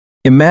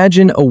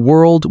Imagine a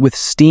world with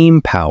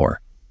steam power,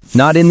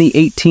 not in the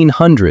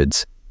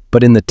 1800s,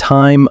 but in the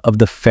time of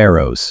the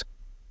pharaohs.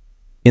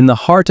 In the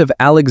heart of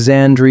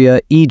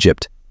Alexandria,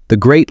 Egypt, the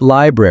great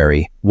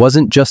library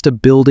wasn't just a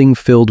building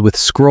filled with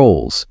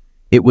scrolls.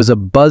 It was a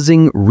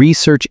buzzing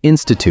research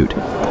institute,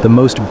 the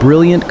most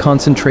brilliant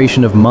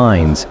concentration of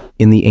minds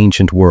in the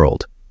ancient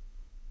world.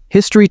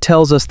 History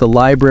tells us the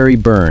library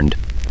burned,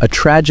 a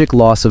tragic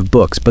loss of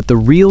books, but the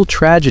real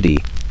tragedy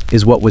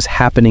is what was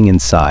happening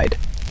inside.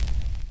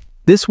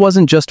 This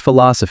wasn't just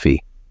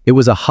philosophy, it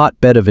was a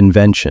hotbed of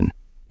invention.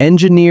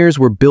 Engineers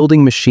were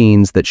building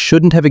machines that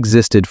shouldn't have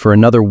existed for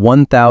another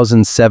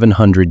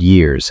 1,700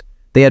 years.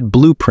 They had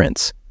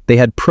blueprints, they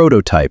had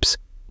prototypes.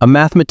 A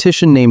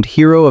mathematician named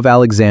Hero of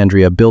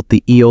Alexandria built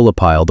the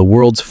aeolipile, the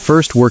world's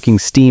first working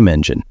steam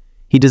engine.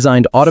 He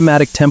designed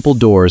automatic temple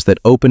doors that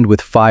opened with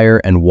fire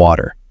and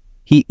water.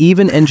 He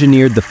even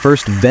engineered the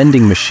first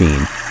vending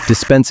machine,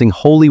 dispensing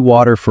holy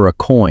water for a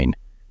coin.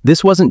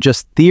 This wasn't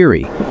just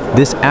theory.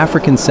 This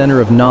African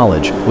center of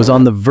knowledge was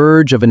on the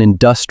verge of an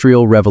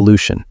industrial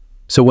revolution.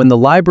 So when the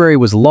library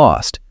was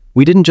lost,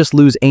 we didn't just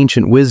lose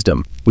ancient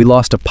wisdom, we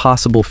lost a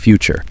possible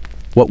future.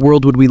 What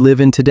world would we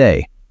live in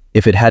today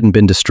if it hadn't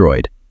been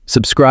destroyed?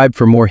 Subscribe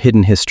for more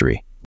hidden history.